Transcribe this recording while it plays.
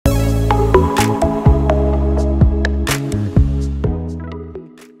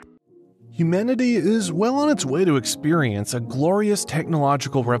Humanity is well on its way to experience a glorious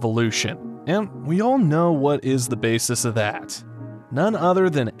technological revolution, and we all know what is the basis of that. None other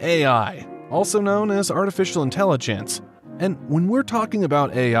than AI, also known as artificial intelligence. And when we're talking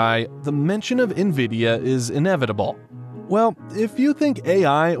about AI, the mention of Nvidia is inevitable. Well, if you think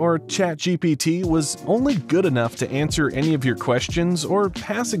AI or ChatGPT was only good enough to answer any of your questions or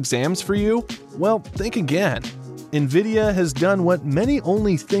pass exams for you, well, think again. Nvidia has done what many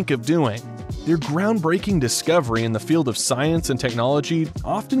only think of doing. Their groundbreaking discovery in the field of science and technology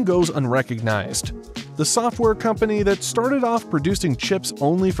often goes unrecognized. The software company that started off producing chips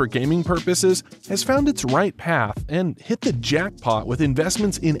only for gaming purposes has found its right path and hit the jackpot with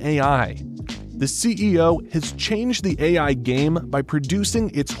investments in AI. The CEO has changed the AI game by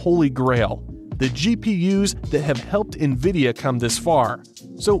producing its holy grail, the GPUs that have helped Nvidia come this far.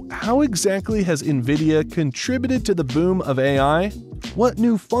 So how exactly has Nvidia contributed to the boom of AI? What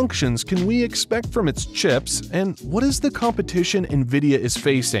new functions can we expect from its chips, and what is the competition Nvidia is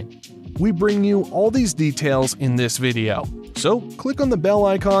facing? We bring you all these details in this video, so click on the bell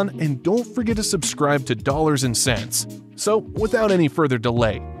icon and don't forget to subscribe to Dollars and Cents. So without any further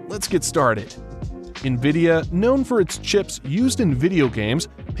delay, let's get started. Nvidia, known for its chips used in video games,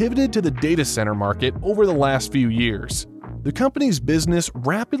 pivoted to the data center market over the last few years. The company's business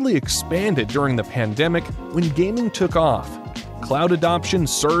rapidly expanded during the pandemic when gaming took off. Cloud adoption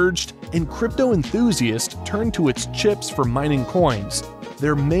surged, and crypto enthusiasts turned to its chips for mining coins.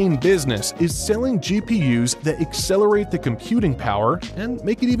 Their main business is selling GPUs that accelerate the computing power and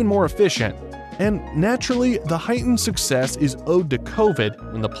make it even more efficient. And naturally, the heightened success is owed to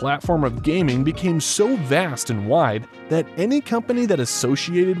COVID, when the platform of gaming became so vast and wide that any company that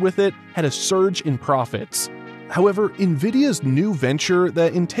associated with it had a surge in profits. However, Nvidia's new venture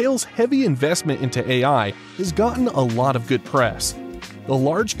that entails heavy investment into AI has gotten a lot of good press. The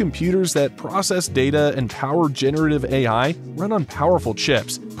large computers that process data and power generative AI run on powerful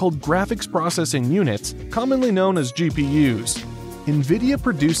chips called graphics processing units, commonly known as GPUs. Nvidia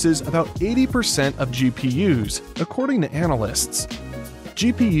produces about 80% of GPUs, according to analysts.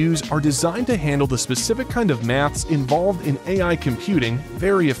 GPUs are designed to handle the specific kind of maths involved in AI computing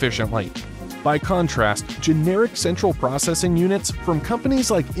very efficiently. By contrast, generic central processing units from companies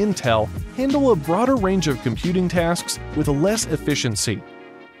like Intel handle a broader range of computing tasks with less efficiency.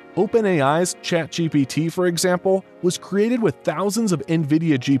 OpenAI's ChatGPT, for example, was created with thousands of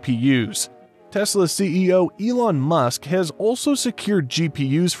Nvidia GPUs. Tesla CEO Elon Musk has also secured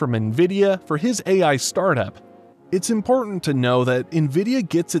GPUs from Nvidia for his AI startup. It's important to know that Nvidia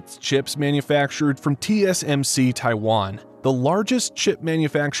gets its chips manufactured from TSMC Taiwan, the largest chip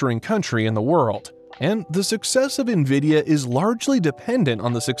manufacturing country in the world. And the success of Nvidia is largely dependent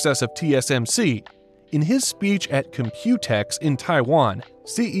on the success of TSMC. In his speech at Computex in Taiwan,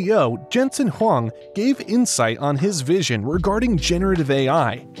 CEO Jensen Huang gave insight on his vision regarding generative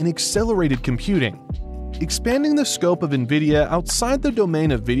AI and accelerated computing. Expanding the scope of Nvidia outside the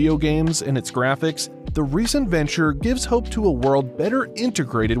domain of video games and its graphics, the recent venture gives hope to a world better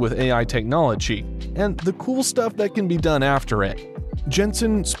integrated with AI technology, and the cool stuff that can be done after it.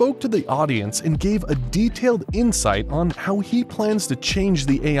 Jensen spoke to the audience and gave a detailed insight on how he plans to change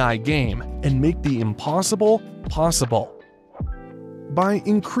the AI game and make the impossible possible. By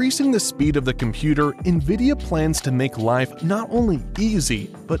increasing the speed of the computer, Nvidia plans to make life not only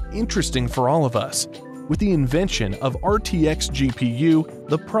easy, but interesting for all of us. With the invention of RTX GPU,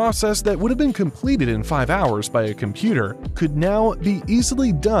 the process that would have been completed in 5 hours by a computer could now be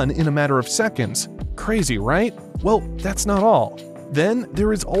easily done in a matter of seconds. Crazy, right? Well, that's not all. Then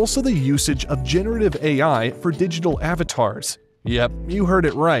there is also the usage of generative AI for digital avatars. Yep, you heard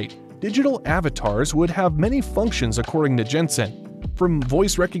it right. Digital avatars would have many functions according to Jensen. From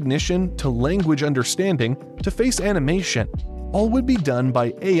voice recognition to language understanding to face animation, all would be done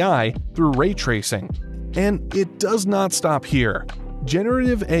by AI through ray tracing. And it does not stop here.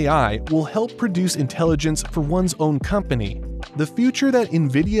 Generative AI will help produce intelligence for one's own company. The future that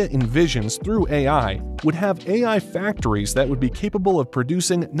Nvidia envisions through AI would have AI factories that would be capable of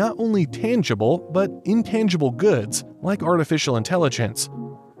producing not only tangible but intangible goods like artificial intelligence.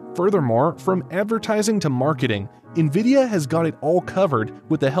 Furthermore, from advertising to marketing, Nvidia has got it all covered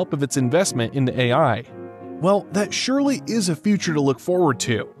with the help of its investment into AI. Well, that surely is a future to look forward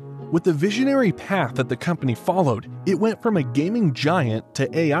to. With the visionary path that the company followed, it went from a gaming giant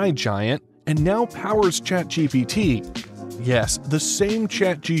to AI giant and now powers ChatGPT. Yes, the same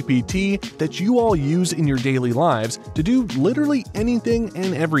ChatGPT that you all use in your daily lives to do literally anything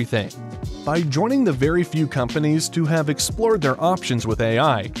and everything. By joining the very few companies to have explored their options with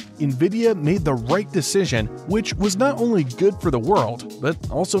AI, Nvidia made the right decision, which was not only good for the world, but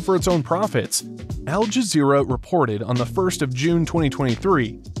also for its own profits. Al Jazeera reported on the 1st of June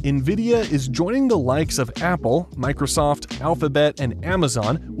 2023, Nvidia is joining the likes of Apple, Microsoft, Alphabet, and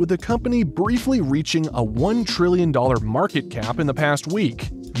Amazon, with the company briefly reaching a $1 trillion market cap in the past week,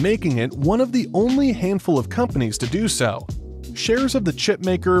 making it one of the only handful of companies to do so. Shares of the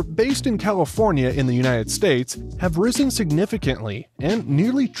chipmaker, based in California in the United States, have risen significantly and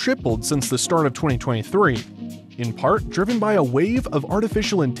nearly tripled since the start of 2023, in part driven by a wave of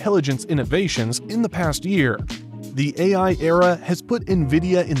artificial intelligence innovations in the past year. The AI era has put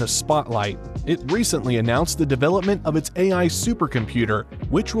Nvidia in the spotlight. It recently announced the development of its AI supercomputer,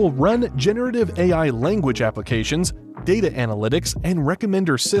 which will run generative AI language applications, data analytics, and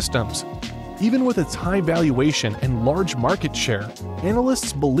recommender systems. Even with its high valuation and large market share,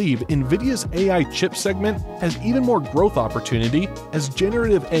 analysts believe Nvidia's AI chip segment has even more growth opportunity as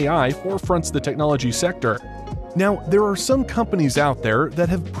generative AI forefronts the technology sector. Now, there are some companies out there that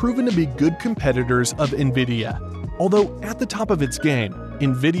have proven to be good competitors of Nvidia. Although at the top of its game,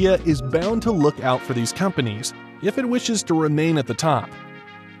 Nvidia is bound to look out for these companies if it wishes to remain at the top.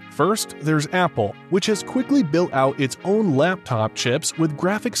 First, there's Apple, which has quickly built out its own laptop chips with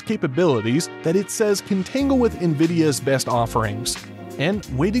graphics capabilities that it says can tangle with Nvidia's best offerings. And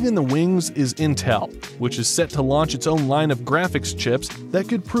waiting in the wings is Intel, which is set to launch its own line of graphics chips that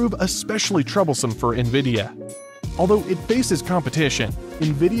could prove especially troublesome for Nvidia. Although it faces competition,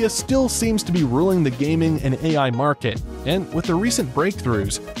 Nvidia still seems to be ruling the gaming and AI market, and with the recent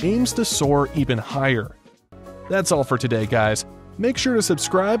breakthroughs, aims to soar even higher. That's all for today, guys. Make sure to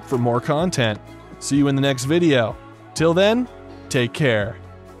subscribe for more content. See you in the next video. Till then, take care.